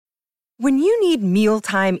When you need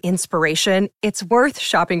mealtime inspiration, it's worth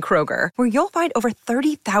shopping Kroger, where you'll find over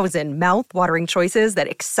 30,000 mouth-watering choices that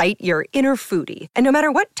excite your inner foodie. And no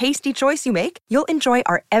matter what tasty choice you make, you'll enjoy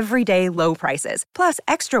our everyday low prices, plus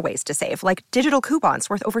extra ways to save, like digital coupons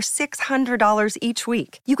worth over $600 each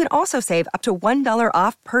week. You can also save up to $1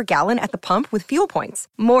 off per gallon at the pump with fuel points.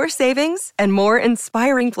 More savings and more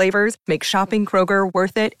inspiring flavors make shopping Kroger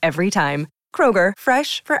worth it every time. Kroger,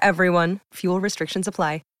 fresh for everyone. Fuel restrictions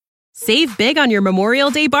apply. Save big on your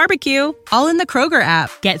Memorial Day barbecue, all in the Kroger app.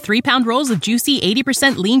 Get 3-pound rolls of juicy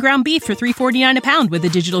 80% lean ground beef for $3.49 a pound with a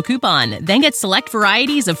digital coupon. Then get select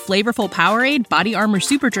varieties of flavorful Powerade, Body Armor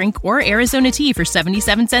Super Drink, or Arizona tea for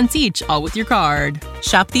 77 cents each, all with your card.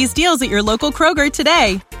 Shop these deals at your local Kroger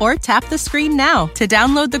today, or tap the screen now to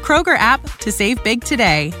download the Kroger app to save big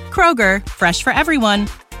today. Kroger, fresh for everyone.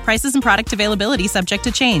 Prices and product availability subject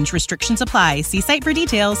to change. Restrictions apply. See site for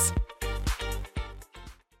details.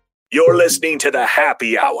 You're listening to the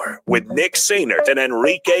Happy Hour with Nick Sainert and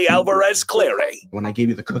Enrique Alvarez Clary. When I gave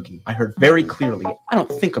you the cookie, I heard very clearly, I don't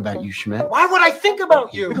think about you, Schmidt. Why would I think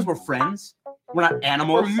about you? Because we're friends. We're not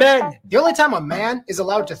animals. We're men. The only time a man is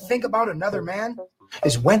allowed to think about another man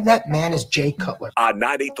is when that man is Jay Cutler. On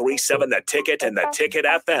 93.7 The Ticket and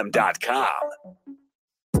theticketfm.com.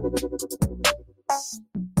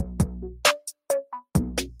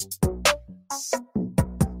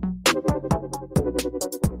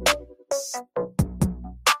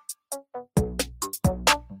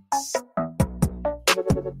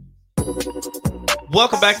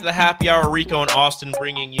 Welcome back to the Happy Hour. Rico and Austin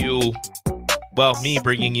bringing you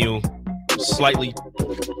slightly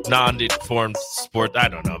non-informed sport. I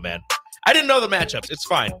don't know, man. I didn't know the matchups. It's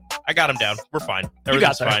fine. I got them down. We're fine.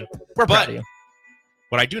 Everything's fine. We're proud of you.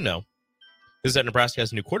 What I do know is that Nebraska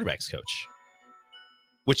has a new quarterbacks coach,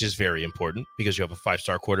 which is very important because you have a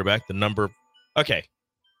 5-star quarterback. Okay,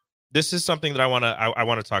 this is something that I want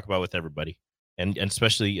to talk about with everybody, and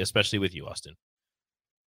especially with you, Austin.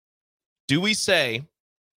 Do we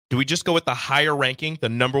just go with the higher ranking, the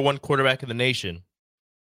number one quarterback in the nation?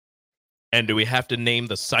 And do we have to name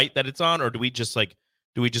the site that it's on? Or do we just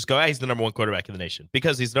go, he's the number one quarterback in the nation?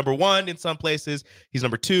 Because he's number one in some places. He's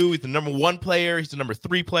number two. He's the number one player. He's the number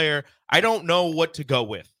 3 player. I don't know what to go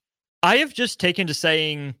with. I have just taken to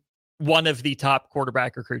saying one of the top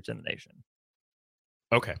quarterback recruits in the nation.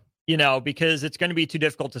 Okay. Because it's going to be too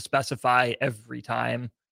difficult to specify every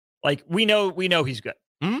time. Like, we know he's good.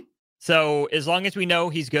 Mm-hmm. So as long as we know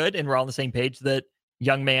he's good and we're all on the same page that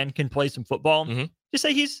young man can play some football, just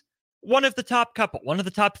say he's one of the top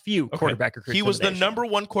few quarterback recruits. He was the number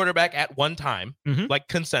one quarterback at one time, like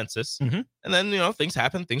consensus. And then, things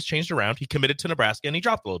happened. Things changed around. He committed to Nebraska and he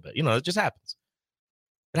dropped a little bit. It just happens.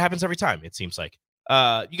 It happens every time, it seems like.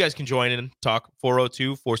 You guys can join in and talk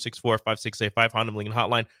 402-464-5685, Honda Lincoln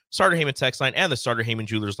Hotline, Starter Heyman text line, and the Starter Heyman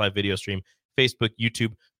Jewelers live video stream. Facebook,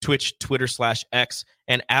 YouTube, Twitch, Twitter/X,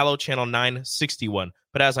 and Allo Channel 961.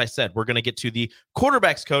 But as I said, we're going to get to the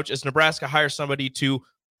quarterbacks coach as Nebraska hires somebody to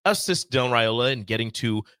assist Dylan Raiola in getting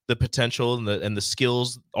to the potential and the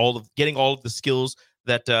skills, getting all of the skills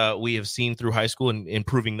that we have seen through high school and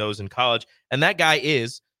improving those in college. And that guy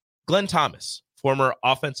is Glenn Thomas, former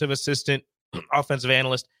offensive assistant, offensive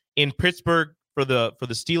analyst in Pittsburgh for the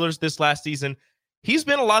Steelers this last season. He's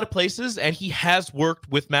been a lot of places, and he has worked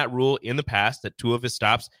with Matt Rule in the past at 2 of his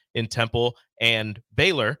stops in Temple and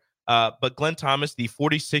Baylor. But Glenn Thomas, the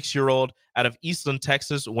 46-year-old out of Eastland,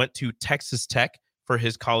 Texas, went to Texas Tech for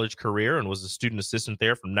his college career and was a student assistant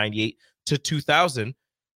there from 98 to 2000.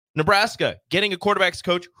 Nebraska getting a quarterbacks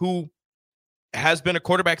coach who has been a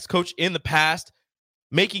quarterbacks coach in the past,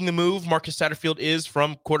 making the move. Marcus Satterfield is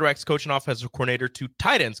from quarterbacks coach and offensive coordinator to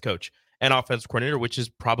tight ends coach and offensive coordinator, which is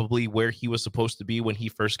probably where he was supposed to be when he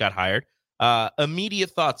first got hired.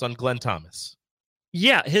 Immediate thoughts on Glenn Thomas?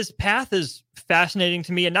 Yeah, his path is fascinating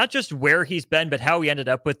to me, and not just where he's been, but how he ended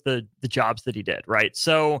up with the jobs that he did, right?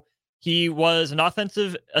 So he was an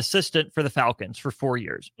offensive assistant for the Falcons for 4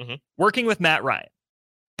 years, working with Matt Ryan.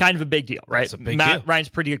 Kind of a big deal, right? Matt Ryan's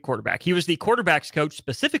a pretty good quarterback. He was the quarterbacks coach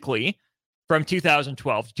specifically from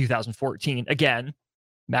 2012 to 2014. Again,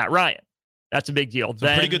 Matt Ryan. That's a big deal.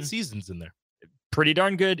 Some pretty good seasons in there. Pretty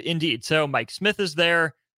darn good indeed. So Mike Smith is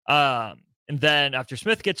there. And then after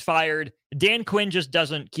Smith gets fired, Dan Quinn just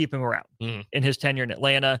doesn't keep him around in his tenure in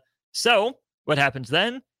Atlanta. So what happens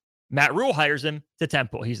then? Matt Rule hires him to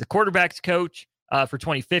Temple. He's the quarterbacks coach for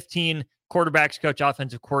 2015, quarterbacks coach,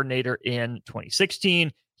 offensive coordinator in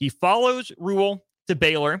 2016. He follows Rule to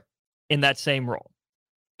Baylor in that same role.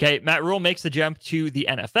 Okay, Matt Rule makes the jump to the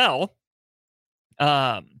NFL.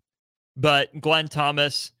 But Glenn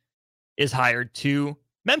Thomas is hired to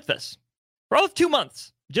Memphis for all of 2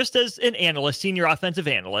 months. just as an analyst, senior offensive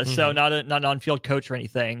analyst, so not an on-field coach or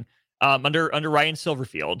anything, under Ryan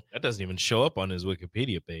Silverfield. That doesn't even show up on his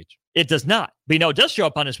Wikipedia page. It does not. But it does show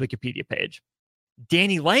up on his Wikipedia page.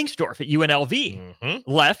 Danny Langsdorff at UNLV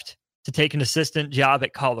left to take an assistant job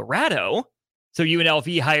at Colorado. So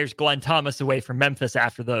UNLV hires Glenn Thomas away from Memphis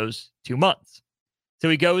after those 2 months. So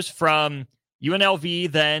he goes from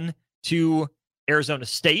UNLV then to Arizona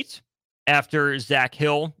State after Zach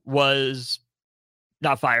Hill was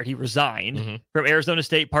not fired. He resigned from Arizona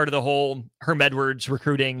State, part of the whole Herm Edwards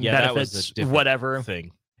recruiting benefits, whatever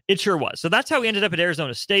thing. It sure was. So that's how he ended up at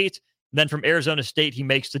Arizona State. Then from Arizona State, he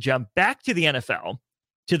makes the jump back to the NFL,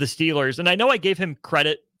 to the Steelers. And I know I gave him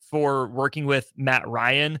credit for working with Matt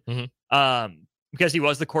Ryan because he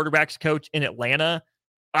was the quarterback's coach in Atlanta.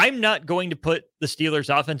 I'm not going to put the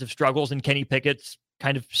Steelers' offensive struggles and Kenny Pickett's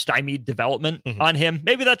kind of stymied development on him.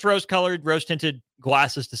 Maybe that's rose-colored, rose-tinted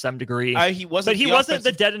glasses to some degree. He wasn't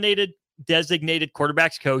the designated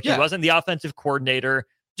quarterback's coach. Yeah. He wasn't the offensive coordinator,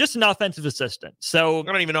 just an offensive assistant. So I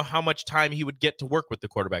don't even know how much time he would get to work with the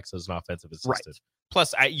quarterbacks as an offensive assistant. Right.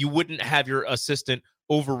 Plus, you wouldn't have your assistant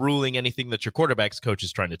overruling anything that your quarterback's coach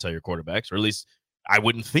is trying to tell your quarterbacks, or at least I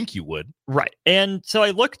wouldn't think you would. Right. And so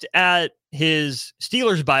I looked at his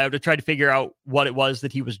Steelers bio to try to figure out what it was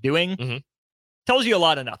that he was doing. Tells you a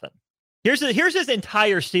lot of nothing. Here's his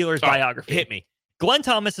entire Steelers biography. Hit me. Glenn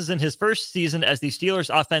Thomas is in his first season as the Steelers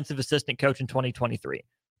offensive assistant coach in 2023.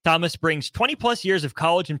 Thomas brings 20 plus years of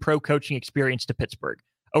college and pro coaching experience to Pittsburgh.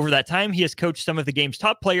 Over that time, he has coached some of the game's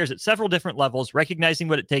top players at several different levels, recognizing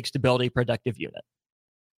what it takes to build a productive unit.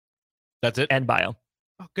 That's it. And bio.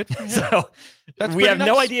 Oh, good for him. So we have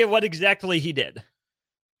no idea what exactly he did.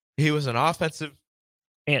 He was an offensive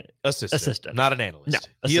assistant, not an analyst.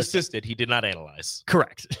 No, he assisted. He did not analyze.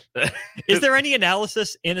 Correct. Is there any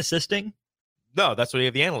analysis in assisting? No, that's what you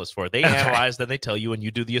have the analyst for. They analyze, then they tell you, and you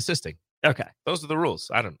do the assisting. Okay, those are the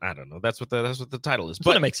rules. I don't know. That's what the title is.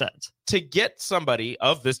 But it makes sense to get somebody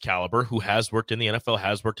of this caliber who has worked in the NFL,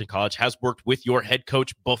 has worked in college, has worked with your head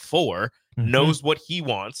coach before, knows what he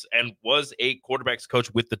wants, and was a quarterback's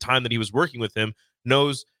coach with the time that he was working with him,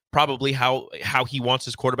 knows probably how he wants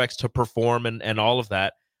his quarterbacks to perform and all of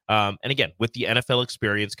that. And again, with the NFL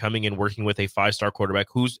experience coming in, working with a 5-star quarterback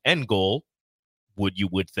whose end goal you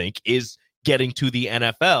would think is getting to the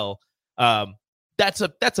NFL. That's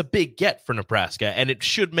a big get for Nebraska, and it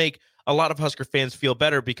should make a lot of Husker fans feel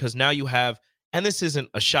better because now you have, and this isn't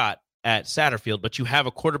a shot at Satterfield, but you have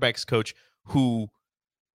a quarterback's coach who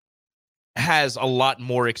has a lot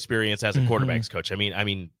more experience as a quarterback's coach. I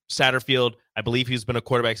mean, Satterfield, I believe he's been a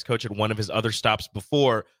quarterback's coach at one of his other stops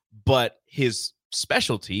before, but his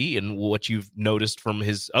specialty and what you've noticed from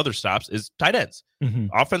his other stops is tight ends.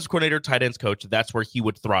 Offensive coordinator, tight ends coach. That's where he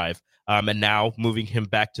would thrive. And now moving him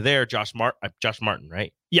back to there, Josh Martin,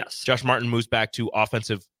 right? Yes. Josh Martin moves back to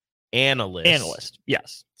offensive analyst.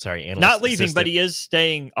 Yes. Sorry, analyst. Not leaving, assistant. But he is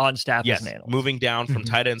staying on staff yes. as an analyst. Moving down from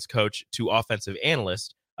tight ends coach to offensive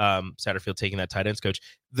analyst. Satterfield taking that tight ends coach.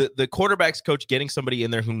 The quarterback's coach, getting somebody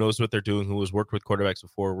in there who knows what they're doing, who has worked with quarterbacks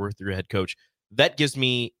before, worked through your head coach. That gives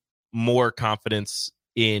me more confidence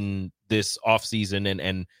in this offseason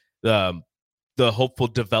and the hopeful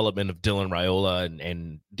development of Dylan Raiola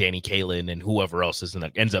and Danny Kaelin and whoever else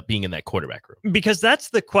ends up being in that quarterback room. Because that's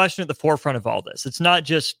the question at the forefront of all this. It's not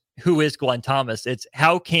just who is Glenn Thomas. It's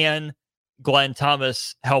how can Glenn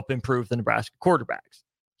Thomas help improve the Nebraska quarterbacks?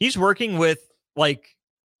 He's working with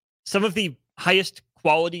some of the highest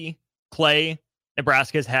quality clay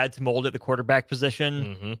Nebraska has had to mold at the quarterback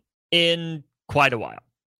position in quite a while.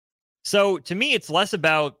 So to me, it's less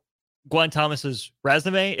about Glenn Thomas's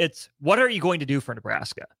resume. It's what are you going to do for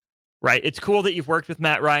Nebraska, right? It's cool that you've worked with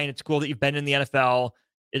Matt Ryan. It's cool that you've been in the NFL.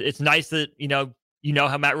 It's nice that, you know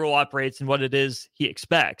how Matt Rule operates and what it is he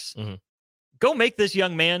expects. Go make this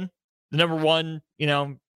young man the number one,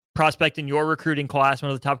 prospect in your recruiting class, one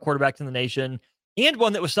of the top quarterbacks in the nation, and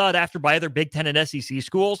one that was sought after by other Big Ten and SEC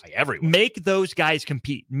schools. Everyone. Make those guys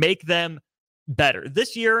compete. Make them better.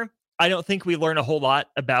 This year, I don't think we learn a whole lot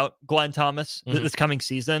about Glenn Thomas this coming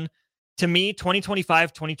season. To me,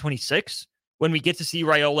 2025, 2026, when we get to see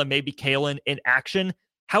Raiola, maybe Kaelin in action,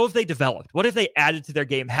 how have they developed? What have they added to their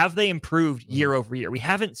game? Have they improved year over year? We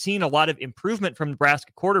haven't seen a lot of improvement from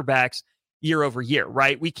Nebraska quarterbacks year over year,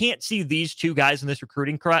 right? We can't see these two guys in this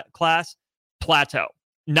recruiting class plateau.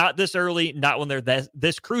 Not this early, not when they're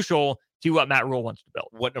this crucial to what Matt Rule wants to build.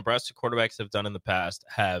 What Nebraska quarterbacks have done in the past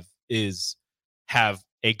have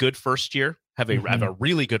a good first year, have a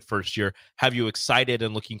really good first year, have you excited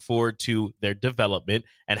and looking forward to their development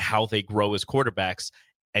and how they grow as quarterbacks.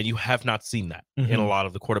 And you have not seen that in a lot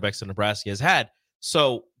of the quarterbacks that Nebraska has had.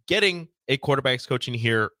 So getting a quarterback's coaching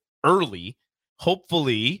here early,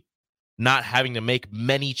 hopefully not having to make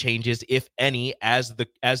many changes, if any, as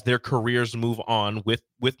their careers move on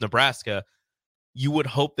with Nebraska, you would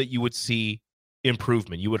hope that you would see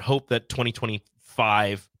improvement. You would hope that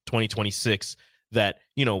 2025, 2026, that,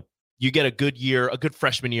 you get a good year, a good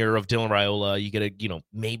freshman year of Dylan Raiola. You get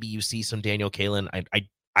maybe you see some Daniel Kalen.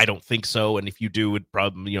 I don't think so. And if you do, it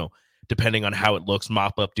probably, depending on how it looks,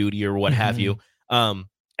 mop up duty or what have you.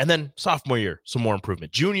 And then sophomore year, some more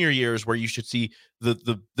improvement. Junior year is where you should see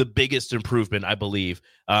the biggest improvement, I believe,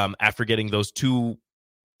 after getting those 2-3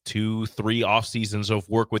 off seasons of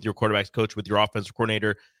work with your quarterback's coach, with your offensive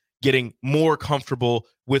coordinator, getting more comfortable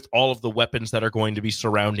with all of the weapons that are going to be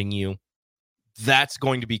surrounding you. That's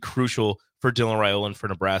going to be crucial for Dylan Raiola and for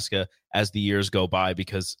Nebraska as the years go by,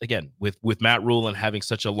 because again, with Matt Rhule and having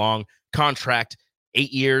such a long contract,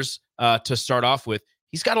 8 years to start off with,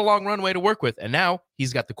 he's got a long runway to work with. And now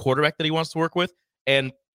he's got the quarterback that he wants to work with.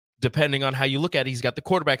 And depending on how you look at it, he's got the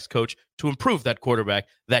quarterback's coach to improve that quarterback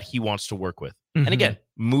that he wants to work with. And again,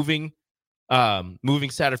 moving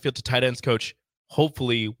Satterfield to tight ends coach,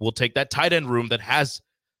 hopefully we'll take that tight end room that has,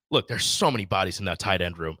 look, there's so many bodies in that tight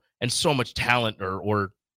end room and so much talent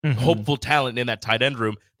or hopeful talent in that tight end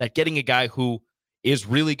room, that getting a guy who is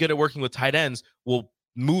really good at working with tight ends will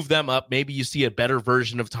move them up. Maybe you see a better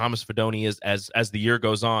version of Thomas Fidone as the year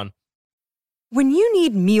goes on. When you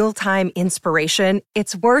need mealtime inspiration,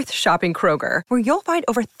 it's worth shopping Kroger, where you'll find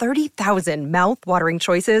over 30,000 mouth-watering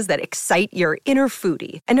choices that excite your inner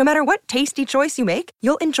foodie. And no matter what tasty choice you make,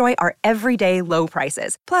 you'll enjoy our everyday low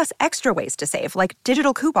prices, plus extra ways to save, like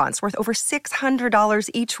digital coupons worth over $600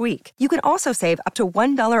 each week. You can also save up to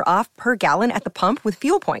 $1 off per gallon at the pump with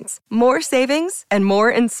fuel points. More savings and more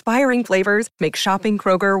inspiring flavors make shopping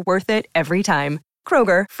Kroger worth it every time.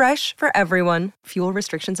 Kroger, fresh for everyone. Fuel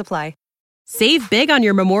restrictions apply. Save big on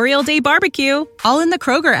your Memorial Day barbecue, all in the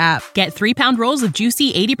Kroger app. Get 3-pound rolls of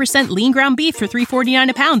juicy 80% lean ground beef for $3.49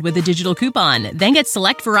 a pound with a digital coupon. Then get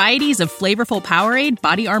select varieties of flavorful Powerade,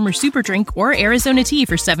 Body Armor Super Drink, or Arizona tea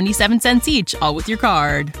for 77 cents each, all with your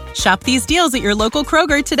card. Shop these deals at your local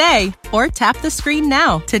Kroger today, or tap the screen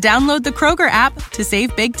now to download the Kroger app to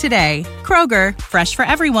save big today. Kroger, fresh for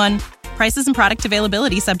everyone. Prices and product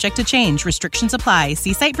availability subject to change. Restrictions apply.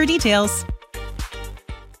 See site for details.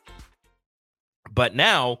 But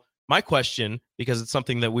now, my question, because it's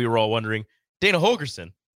something that we were all wondering, Dana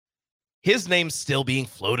Holgorsen, his name's still being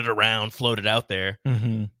floated out there.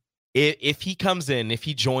 If he comes in, if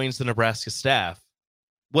he joins the Nebraska staff,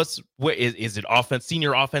 is it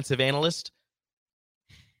senior offensive analyst?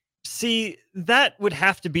 See, that would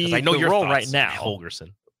have to be I know the your role thoughts, right now.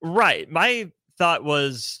 Holgorsen. Right. My thought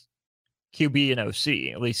was QB and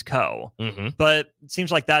OC, at least co. But it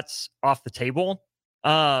seems like that's off the table.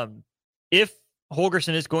 If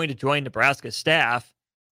Holgorsen is going to join Nebraska's staff,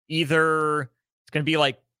 either it's going to be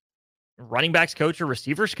like running backs coach or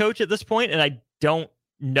receivers coach at this point, and I don't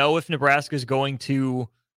know if Nebraska is going to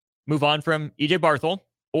move on from EJ Barthel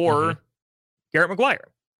or Garrett McGuire.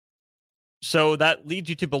 So that leads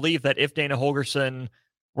you to believe that if Dana Holgorsen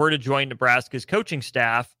were to join Nebraska's coaching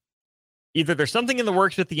staff, either there's something in the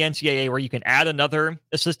works with the NCAA where you can add another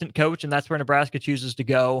assistant coach, and that's where Nebraska chooses to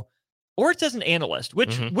go, or it's as an analyst,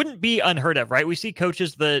 which wouldn't be unheard of, right? We see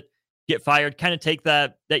coaches that get fired kind of take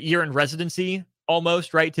that year in residency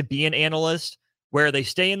almost, right, to be an analyst, where they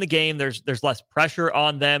stay in the game. There's less pressure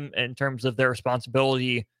on them in terms of their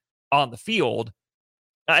responsibility on the field.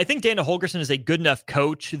 I think Dana Holgorsen is a good enough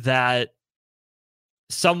coach that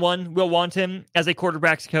someone will want him as a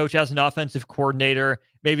quarterback's coach, as an offensive coordinator,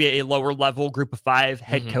 maybe a lower level group of 5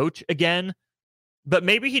 head coach again. But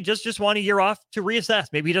maybe he just want a year off to reassess.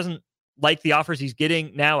 Maybe he doesn't like the offers he's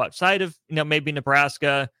getting now outside of, maybe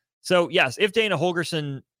Nebraska. So yes, if Dana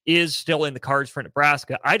Holgorsen is still in the cards for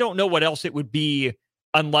Nebraska, I don't know what else it would be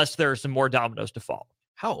unless there are some more dominoes to fall.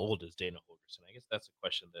 How old is Dana Holgorsen? I guess that's a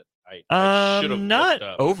question that I should have not looked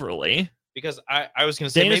up. Overly, because I was going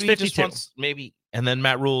to say Dana's maybe 52. just once, maybe, and then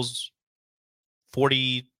Matt Rhule's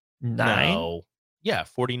 49. No. Yeah,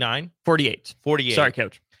 49. 48. Sorry,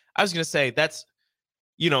 coach. I was going to say that's,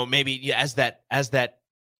 maybe as that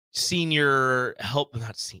senior help,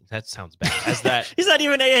 not senior, that sounds bad. As that he's not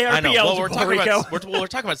even AARP I know. Well, we're eligible, talking about we're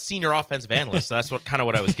talking about senior offensive analyst. So that's what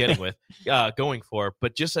I was getting with going for.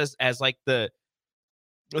 But just as like the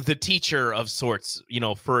teacher of sorts,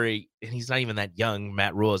 and he's not even that young,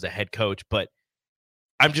 Matt Rhule, as a head coach, but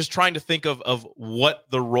I'm just trying to think of what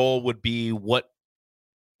the role would be, what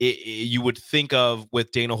you would think of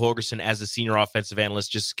with Dana Holgorsen as a senior offensive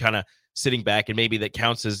analyst, just kind of sitting back, and maybe that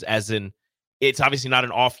counts as an it's obviously not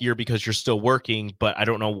an off year because you're still working, but I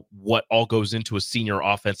don't know what all goes into a senior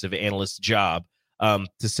offensive analyst job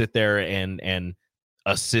to sit there and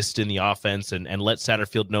assist in the offense and let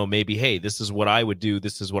Satterfield know maybe, hey, this is what I would do.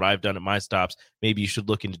 This is what I've done at my stops. Maybe you should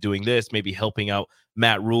look into doing this, maybe helping out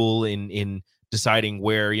Matt Rule in deciding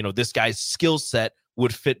where, this guy's skill set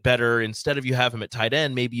would fit better. Instead of you have him at tight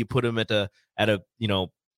end, maybe you put him at a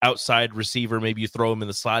outside receiver. Maybe you throw him in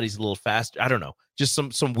the slot. He's a little faster. I don't know. Just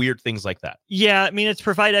some weird things like that. Yeah, I mean, it's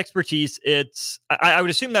provide expertise. I would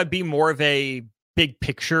assume that'd be more of a big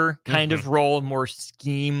picture kind of role, more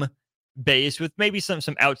scheme based, with maybe some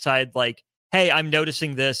outside, like, hey, I'm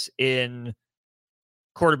noticing this in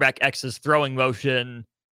quarterback X's throwing motion.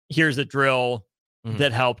 Here's a drill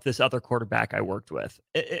that helped this other quarterback I worked with.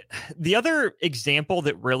 The other example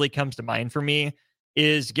that really comes to mind for me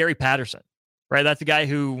is Gary Patterson, right? That's a guy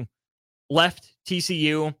who left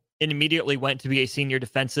TCU and immediately went to be a senior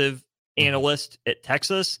defensive analyst at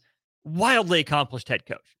Texas. Wildly accomplished head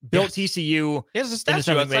coach. Built TCU. He has a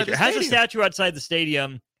statue outside the Has a statue outside the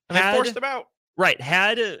stadium. And they forced him out. Right.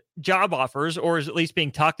 Had job offers, or is at least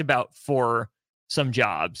being talked about for some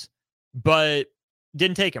jobs, but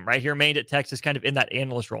didn't take him, right? He remained at Texas kind of in that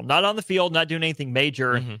analyst role. Not on the field, not doing anything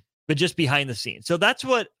major, but just behind the scenes. So that's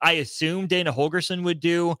what I assume Dana Holgorsen would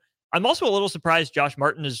do. I'm also a little surprised Josh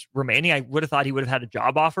Martin is remaining. I would have thought he would have had a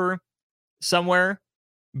job offer somewhere,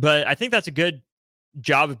 but I think that's a good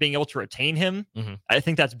job of being able to retain him. I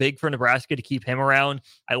think that's big for Nebraska to keep him around.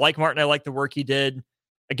 I like Martin. I like the work he did.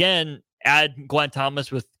 Again, add Glenn Thomas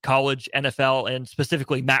with college, NFL, and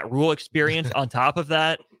specifically Matt Rule experience on top of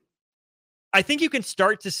that. I think you can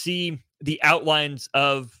start to see the outlines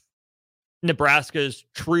of Nebraska's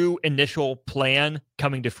true initial plan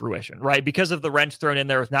coming to fruition, right? Because of the wrench thrown in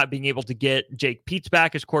there with not being able to get Jake Peets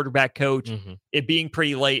back as quarterback coach, it being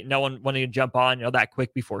pretty late, no one wanting to jump on, that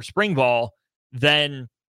quick before spring ball. Then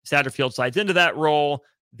Satterfield slides into that role.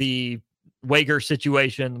 The Wager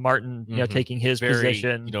situation, Martin, taking his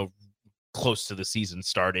position, close to the season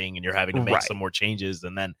starting, and you're having to make some more changes,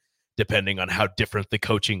 and then depending on how different the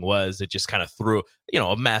coaching was, it just kind of threw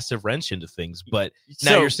a massive wrench into things. But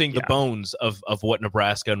now you're seeing the bones of what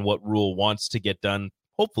Nebraska and what Rule wants to get done.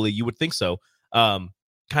 Hopefully, you would think so.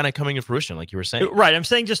 Kind of coming to fruition, like you were saying. Right. I'm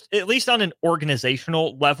saying just at least on an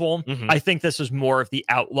organizational level, I think this is more of the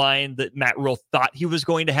outline that Matt Rule thought he was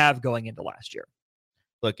going to have going into last year.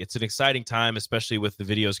 Look, it's an exciting time, especially with the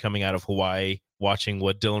videos coming out of Hawaii, watching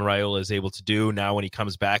what Dylan Raiola is able to do. Now, when he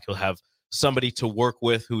comes back, he'll have somebody to work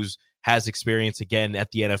with has experience again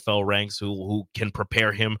at the NFL ranks, who can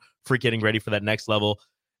prepare him for getting ready for that next level.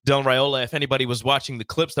 Dylan Raiola, if anybody was watching the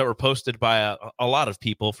clips that were posted by a lot of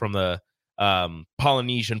people from the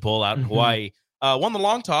Polynesian Bowl out in Hawaii, won the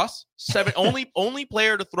long toss. Only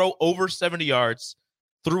player to throw over 70 yards,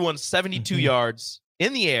 threw on 72 yards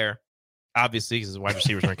in the air. Obviously, because his wide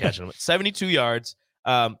receivers weren't catching him. 72 yards.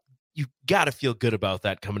 You got to feel good about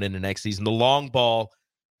that coming into next season. The long ball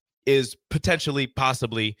is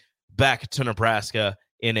possibly back to Nebraska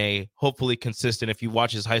in a hopefully consistent. If you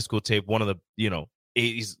watch his high school tape, one of the,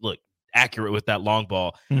 he's accurate with that long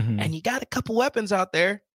ball. And you got a couple weapons out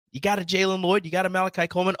there. You got a Jalen Lloyd. You got a Malachi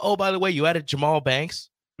Coleman. Oh, by the way, you added Jamal Banks.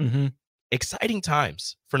 Exciting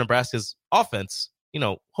times for Nebraska's offense.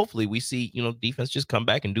 Hopefully we see, defense just come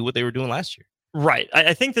back and do what they were doing last year. Right.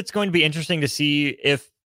 I think that's going to be interesting to see if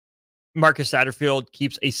Marcus Satterfield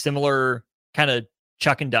keeps a similar kind of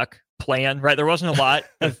chuck and duck plan, right? There wasn't a lot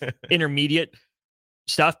of intermediate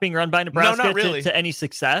stuff being run by Nebraska not really. to any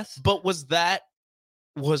success. But was that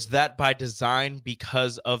by design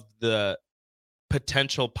because of the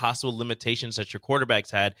potential possible limitations that your quarterbacks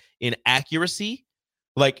had in accuracy?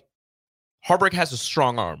 Like, Harburg has a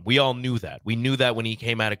strong arm. We all knew that. We knew that when he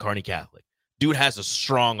came out of Kearney Catholic. Dude has a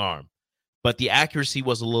strong arm, but the accuracy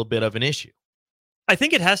was a little bit of an issue. I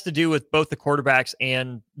think it has to do with both the quarterbacks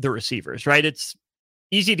and the receivers, right? It's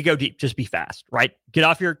easy to go deep, just be fast, right? Get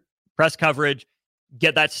off your press coverage,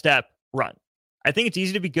 get that step, run. I think it's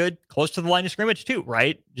easy to be good close to the line of scrimmage too,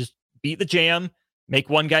 right? Just beat the jam, make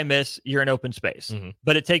one guy miss, you're in open space.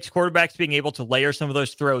 But it takes quarterbacks being able to layer some of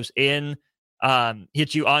those throws in,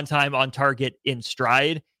 hit you on time, on target, in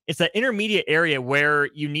stride. It's that intermediate area where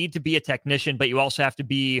you need to be a technician, but you also have to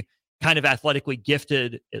be kind of athletically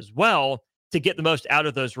gifted as well to get the most out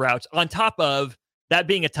of those routes, on top of that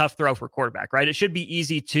being a tough throw for quarterback, right? It should be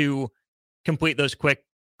easy to complete those quick,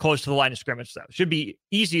 close to the line of scrimmage stuff. It should be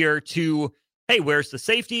easier to, hey, where's the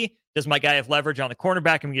safety? Does my guy have leverage on the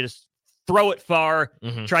cornerback? I'm going to just throw it far,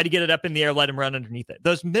 try to get it up in the air, let him run underneath it.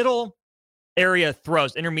 Those middle area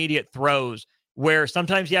throws, intermediate throws, where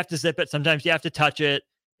sometimes you have to zip it, sometimes you have to touch it,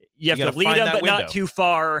 you have to lead them, but not too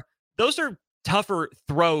far. Those are tougher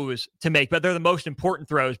throws to make, but they're the most important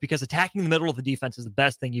throws because attacking the middle of the defense is the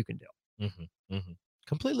best thing you can do.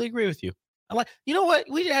 Completely agree with you. You know what?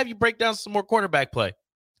 We should have you break down some more quarterback play.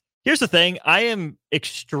 Here's the thing. I am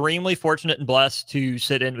extremely fortunate and blessed to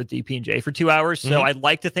sit in with DP and J for 2 hours. So I'd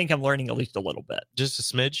like to think I'm learning at least a little bit. Just a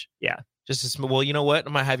smidge? Yeah. Well, you know what?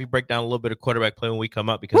 I might have you break down a little bit of quarterback play when we come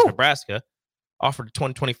up because Nebraska offered a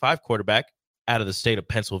 2025 quarterback out of the state of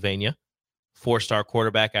Pennsylvania. 4-star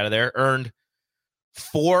quarterback out of there. Earned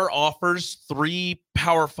 4 offers, 3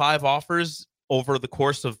 Power 5 offers over the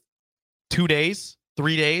course of 3 days.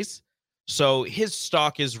 So his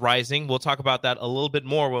stock is rising. We'll talk about that a little bit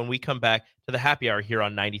more when we come back to the happy hour here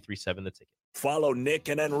on 93.7 The Ticket. Follow Nick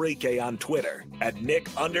and Enrique on Twitter at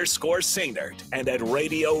Nick_Sainert and at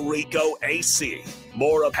Radio Rico AC.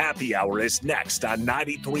 More of Happy Hour is next on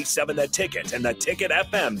 93.7 The Ticket and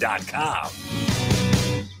theticketfm.com.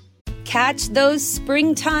 Catch those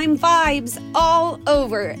springtime vibes all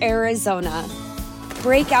over Arizona.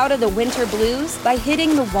 Break out of the winter blues by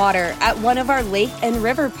hitting the water at one of our lake and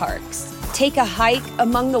river parks. Take a hike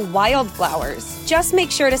among the wildflowers. Just make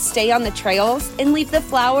sure to stay on the trails and leave the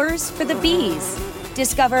flowers for the bees.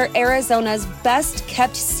 Discover Arizona's best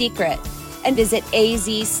kept secret and visit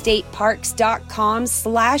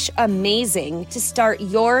azstateparks.com/amazing to start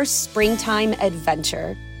your springtime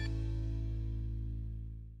adventure.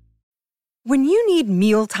 When you need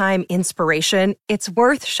mealtime inspiration, it's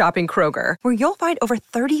worth shopping Kroger, where you'll find over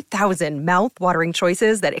 30,000 mouth-watering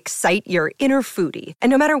choices that excite your inner foodie. And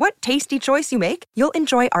no matter what tasty choice you make, you'll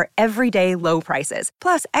enjoy our everyday low prices,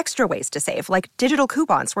 plus extra ways to save, like digital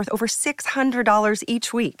coupons worth over $600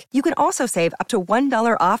 each week. You can also save up to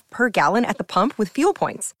 $1 off per gallon at the pump with fuel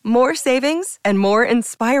points. More savings and more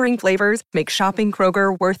inspiring flavors make shopping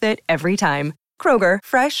Kroger worth it every time. Kroger,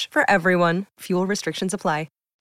 fresh for everyone. Fuel restrictions apply.